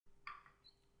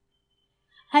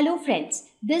Hello friends,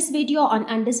 this video on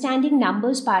understanding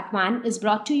numbers part 1 is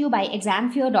brought to you by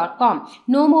examfear.com.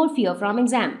 No more fear from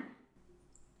exam.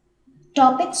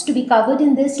 Topics to be covered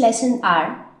in this lesson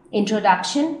are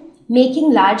introduction,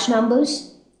 making large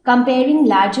numbers, comparing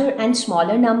larger and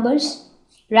smaller numbers,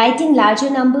 writing larger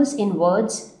numbers in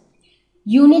words,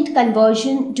 unit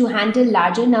conversion to handle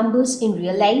larger numbers in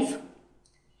real life,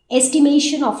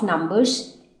 estimation of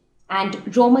numbers,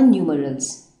 and Roman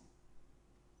numerals.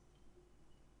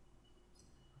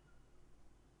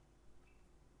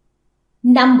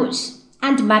 Numbers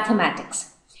and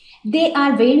mathematics. They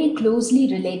are very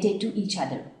closely related to each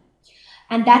other.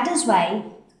 And that is why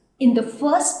in the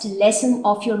first lesson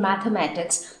of your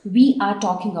mathematics, we are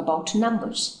talking about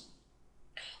numbers.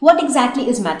 What exactly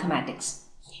is mathematics?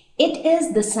 It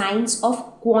is the science of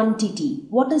quantity.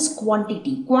 What is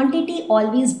quantity? Quantity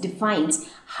always defines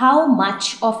how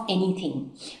much of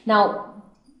anything. Now,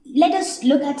 let us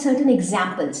look at certain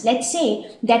examples. Let's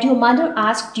say that your mother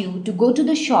asked you to go to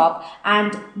the shop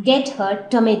and get her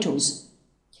tomatoes.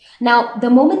 Now, the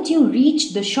moment you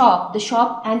reach the shop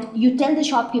and you tell the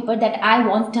shopkeeper that I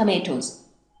want tomatoes,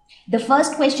 the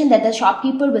first question that the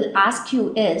shopkeeper will ask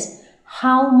you is,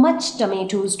 how much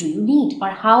tomatoes do you need, or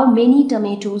how many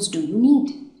tomatoes do you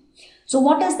need? So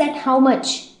what is that how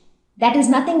much? That is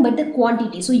nothing but the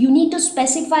quantity. So you need to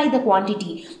specify the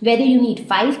quantity, whether you need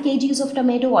 5 kgs of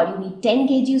tomato, or you need 10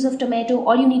 kgs of tomato,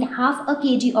 or you need half a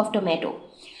kg of tomato.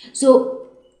 So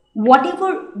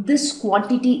whatever this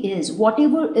quantity is,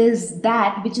 whatever is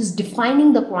that which is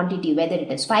defining the quantity, whether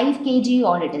it is 5 kg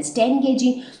or it is 10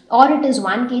 kg or it is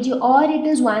 1 kg or it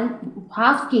is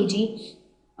 1/2 kg,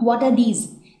 what are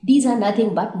these? These are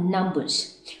nothing but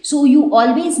numbers. So you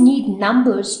always need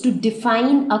numbers to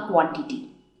define a quantity,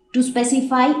 to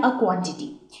specify a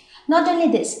quantity. Not only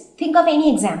this, think of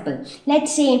any example.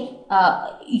 Let's say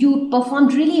you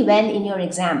performed really well in your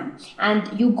exam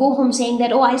and you go home saying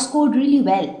that, oh, I scored really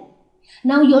well.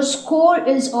 Now your score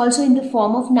is also in the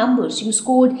form of numbers. You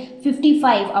scored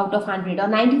 55 out of 100 or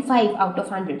 95 out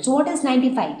of 100. So what is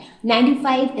 95?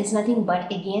 95 is nothing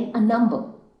but again a number.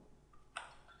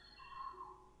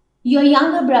 Your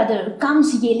younger brother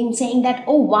comes yelling saying that,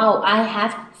 oh wow, I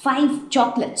have 5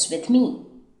 chocolates with me.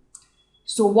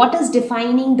 So what is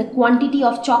defining the quantity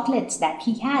of chocolates that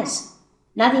he has?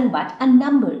 Nothing but a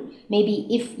number. Maybe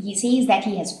if he says that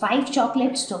he has 5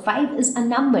 chocolates, so 5 is a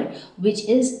number which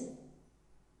is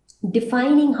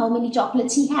defining how many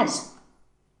chocolates he has.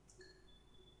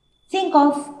 Think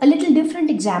of a little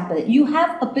different example. You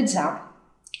have a pizza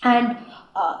and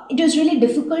it is really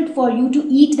difficult for you to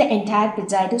eat the entire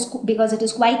pizza. It is because it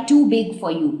is quite too big for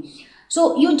you.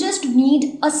 So you just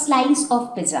need a slice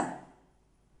of pizza.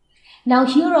 Now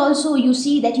here also you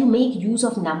see that you make use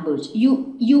of numbers.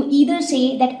 You either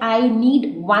say that I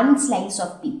need 1 slice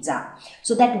of pizza.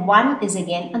 So that 1 is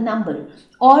again a number.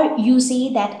 Or you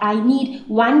say that I need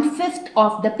 1/5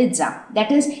 of the pizza.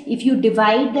 That is, if you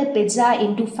divide the pizza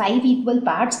into 5 equal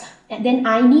parts, then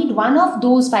I need one of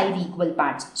those 5 equal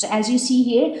parts. So as you see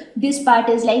here, this part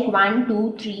is like 1,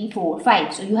 2, 3, 4,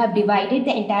 5. So you have divided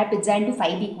the entire pizza into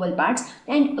 5 equal parts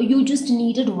and you just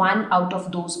needed 1 out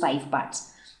of those 5 parts.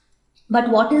 But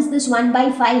what is this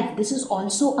 1/5? This is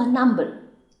also a number.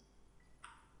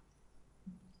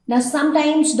 Now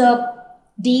sometimes the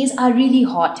days are really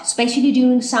hot, especially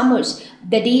during summers.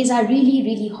 The days are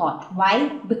really hot. Why?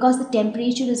 Because the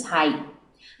temperature is high.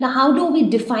 Now how do we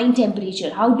define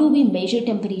temperature? How do we measure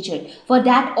temperature? For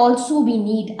that also we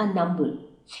need a number.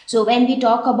 So when we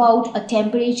talk about a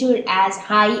temperature as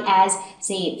high as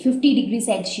say 50 degrees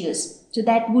Celsius, so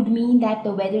that would mean that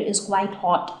the weather is quite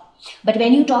hot. But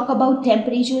when you talk about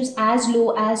temperatures as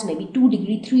low as maybe 2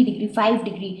 degree, 3 degree, 5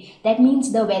 degree, that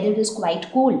means the weather is quite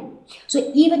cold. So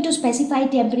even to specify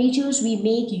temperatures, we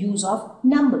make use of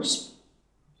numbers.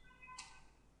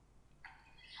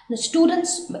 The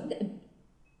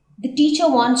teacher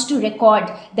wants to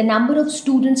record the number of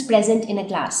students present in a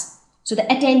class. So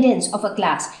the attendance of a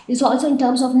class is also in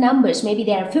terms of numbers. Maybe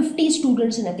there are 50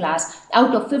 students in a class.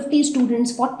 Out of 50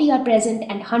 students, 40 are present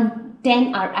and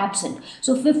 10 are absent.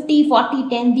 So 50, 40,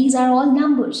 10, these are all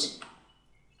numbers.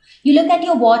 You look at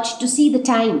your watch to see the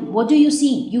time. What do you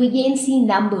see? You again see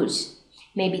numbers.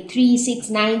 Maybe 3,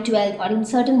 6, 9, 12, or in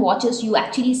certain watches you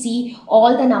actually see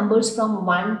all the numbers from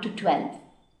 1 to 12.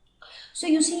 So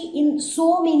you see, in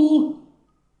so many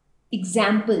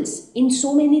examples, in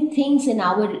so many things in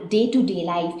our day-to-day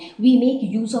life, we make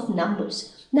use of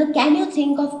numbers. Now, can you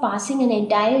think of passing an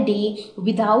entire day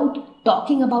without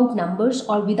talking about numbers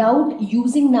or without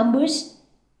using numbers?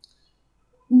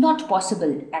 Not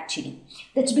possible, actually.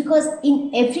 That's because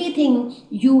in everything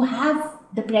you have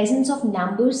the presence of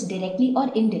numbers directly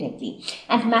or indirectly.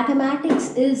 And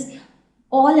mathematics is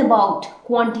all about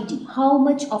quantity, how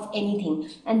much of anything,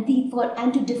 and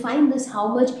to define this, how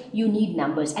much you need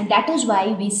numbers. And that is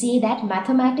why we say that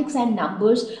mathematics and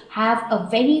numbers have a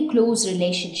very close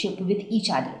relationship with each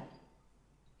other.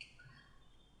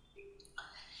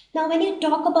 Now, when you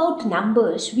talk about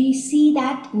numbers, we see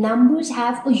that numbers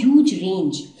have a huge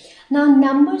range. Now,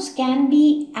 numbers can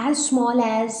be as small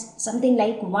as something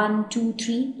like 1, 2,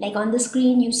 3. Like on the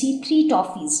screen, you see 3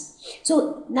 toffees.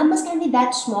 So, numbers can be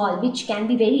that small, which can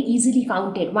be very easily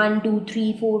counted. 1, 2,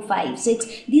 3, 4, 5, 6.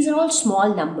 These are all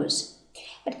small numbers.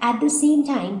 But at the same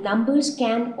time, numbers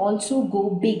can also go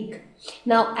big.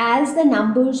 Now, as the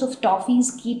numbers of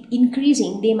toffees keep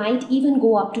increasing, they might even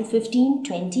go up to 15,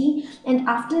 20, and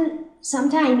after some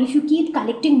time, if you keep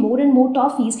collecting more and more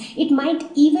toffees, it might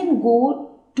even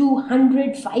go to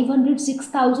 100, 500,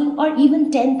 6,000 or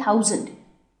even 10,000.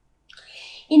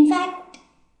 In fact,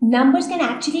 numbers can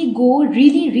actually go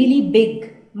really, really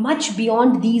big, much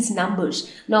beyond these numbers.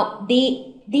 Now,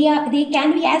 they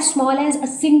can be as small as a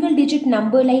single digit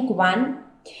number like 1.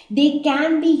 They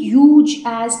can be huge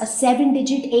as a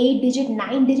 7-digit, 8-digit,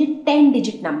 9-digit,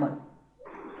 10-digit number.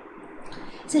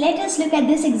 So let us look at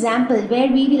this example where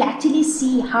we will actually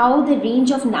see how the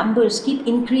range of numbers keep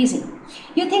increasing.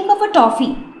 You think of a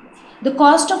toffee. The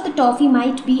cost of the toffee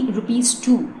might be rupees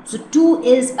 2. So 2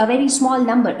 is a very small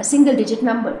number, a single digit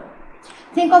number.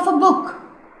 Think of a book.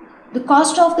 The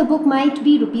cost of the book might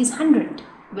be rupees 100,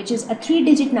 which is a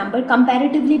 3-digit number,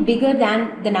 comparatively bigger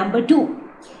than the number 2.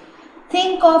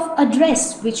 Think of a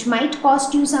dress which might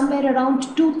cost you somewhere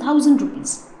around 2,000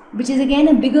 rupees, which is again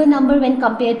a bigger number when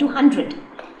compared to 100.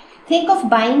 Think of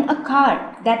buying a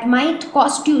car that might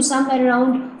cost you somewhere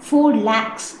around 4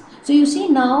 lakhs. So you see,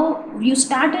 now you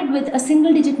started with a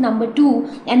single digit number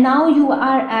 2 and now you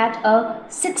are at a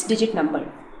 6-digit number.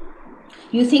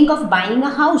 You think of buying a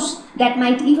house that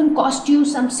might even cost you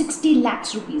some 60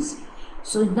 lakhs rupees.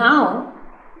 So now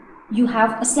you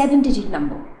have a 7-digit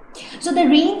number. So the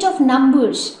range of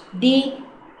numbers, they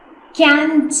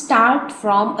can start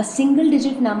from a single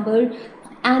digit number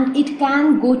and it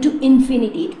can go to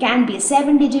infinity. It can be a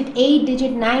 7-digit,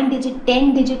 8-digit, 9-digit,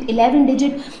 10-digit,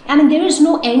 11-digit. I mean, there is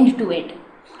no end to it.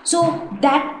 So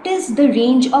that is the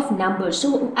range of numbers.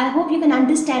 So I hope you can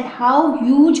understand how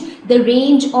huge the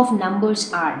range of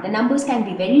numbers are. The numbers can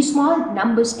be very small,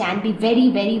 numbers can be very,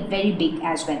 very, very big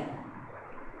as well.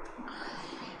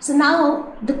 So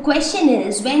now the question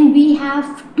is, when we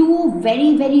have two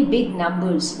very, very big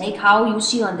numbers, like how you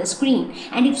see on the screen,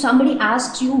 and if somebody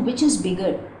asks you which is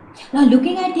bigger, now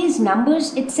looking at these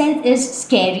numbers itself is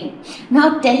scary.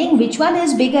 Now telling which one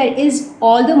is bigger is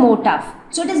all the more tough.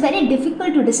 So it is very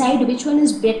difficult to decide which one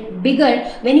is bigger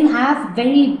when you have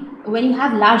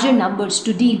larger numbers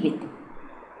to deal with.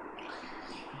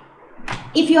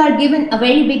 If you are given a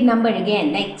very big number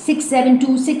again, like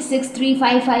 672, 663,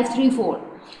 5534,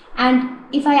 and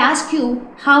if I ask you,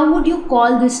 how would you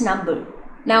call this number?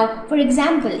 Now, for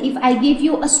example, if I give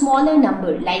you a smaller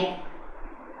number like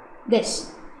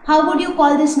this, how would you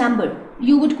call this number?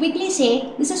 You would quickly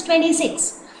say, this is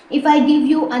 26. If I give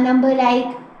you a number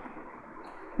like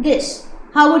this,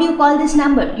 how would you call this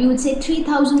number? You would say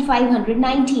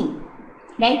 3519.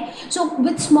 Right? So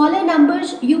with smaller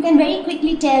numbers, you can very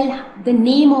quickly tell the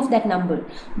name of that number.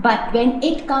 But when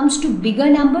it comes to bigger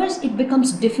numbers, it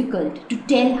becomes difficult to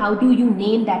tell how do you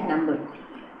name that number.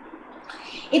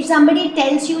 If somebody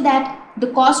tells you that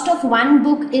the cost of one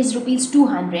book is rupees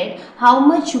 200, how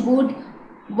much would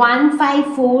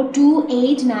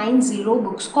 1542890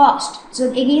 books cost?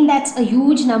 So again, that's a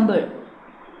huge number.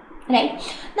 Right?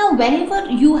 Now,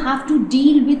 whenever you have to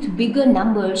deal with bigger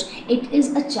numbers, it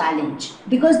is a challenge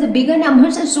because the bigger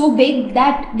numbers are so big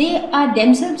that they are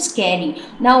themselves scary.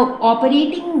 Now,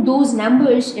 operating those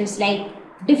numbers is like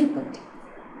difficult.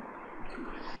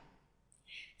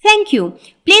 Thank you.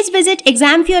 Please visit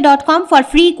examfear.com for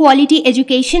free quality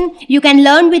education. You can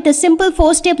learn with a simple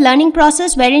 4-step learning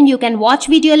process wherein you can watch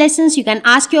video lessons, you can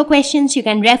ask your questions, you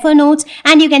can refer notes,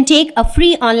 and you can take a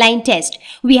free online test.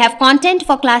 We have content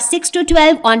for class 6 to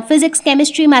 12 on physics,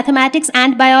 chemistry, mathematics,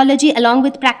 and biology along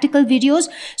with practical videos.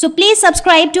 So please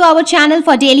subscribe to our channel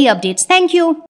for daily updates. Thank you.